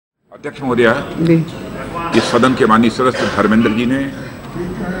अध्यक्ष महोदय, इस सदन के माननीय सदस्य धर्मेंद्र जी ने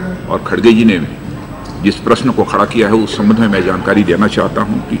और खड़गे जी ने जिस प्रश्न को खड़ा किया है उस संबंध में मैं जानकारी देना चाहता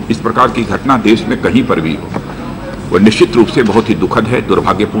हूं कि इस प्रकार की घटना देश में कहीं पर भी हो वह निश्चित रूप से बहुत ही दुखद है,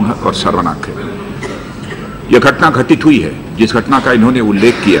 दुर्भाग्यपूर्ण है और शर्मनाक है। यह घटना घटित हुई है, जिस घटना का इन्होंने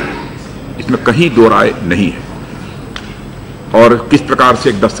उल्लेख किया है इसमें कहीं दो राय नहीं है। और किस प्रकार से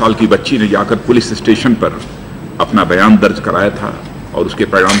एक 10 साल की बच्ची ने जाकर पुलिस स्टेशन पर अपना बयान दर्ज कराया था और उसके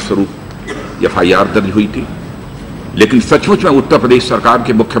परिणाम स्वरूप FIR दर्ज हुई थी। लेकिन सचमुच में उत्तर प्रदेश सरकार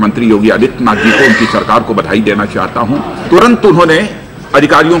के मुख्यमंत्री योगी आदित्यनाथ जी को, उनकी सरकार को बधाई देना चाहता हूं। तुरंत उन्होंने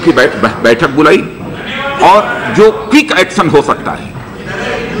अधिकारियों की बैठक बुलाई और जो क्विक एक्शन हो सकता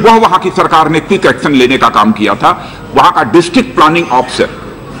है वह वहां की सरकार ने क्विक एक्शन लेने का काम किया था। वहां का डिस्ट्रिक्ट प्लानिंग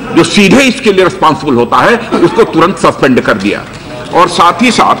ऑफिसर जो सीधे इसके लिए रिस्पॉन्सिबल होता है उसको तुरंत सस्पेंड कर दिया और साथ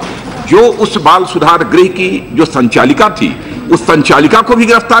ही साथ जो उस बाल सुधार गृह की जो संचालिका थी उस संचालिका को भी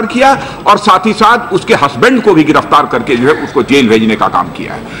गिरफ्तार किया और साथ ही साथ उसके हस्बैंड को भी गिरफ्तार करके जो है उसको जेल भेजने का काम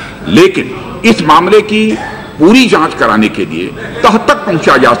किया है। लेकिन इस मामले की पूरी जांच कराने के लिए तह तक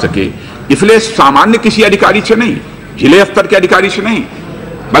पहुंचा जा सके इसलिए सामान्य किसी अधिकारी से नहीं, जिले स्तर के अधिकारी से नहीं,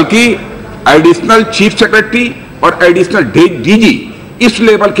 बल्कि एडिशनल चीफ सेक्रेटरी और एडिशनल DG इस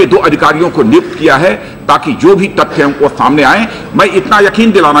लेवल के 2 अधिकारियों को नियुक्त किया है ताकि जो भी तथ्य हैं वो सामने आए। मैं इतना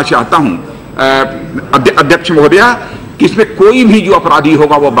यकीन दिलाना चाहता हूं अध्यक्ष महोदय कि इसमें कोई भी जो अपराधी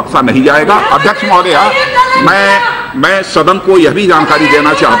होगा वो बख्शा नहीं जाएगा। अध्यक्ष महोदय, मैं सदन को यह भी जानकारी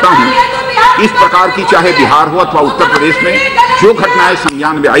देना चाहता हूं इस प्रकार की चाहे बिहार हो अथवा उत्तर प्रदेश में जो घटनाएं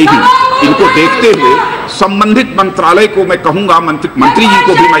संज्ञान में आई हैं इनको देखते हुए संबंधित मंत्रालय को मैं कहूंगा, मंत्री जी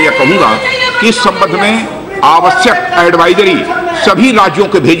को भी मैं यह कहूंगा कि इस संबंध में आवश्यक एडवाइजरी सभी राज्यों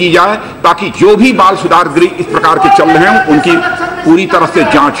को भेजी जाए ताकि जो भी बाल सुधार गृह इस प्रकार के चल रहे हैं उनकी पूरी तरह से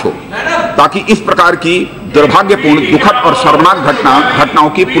जांच हो ताकि इस प्रकार की दुर्भाग्यपूर्ण, दुखद और शर्मनाक घटनाओं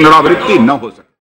की पुनरावृत्ति न हो सके।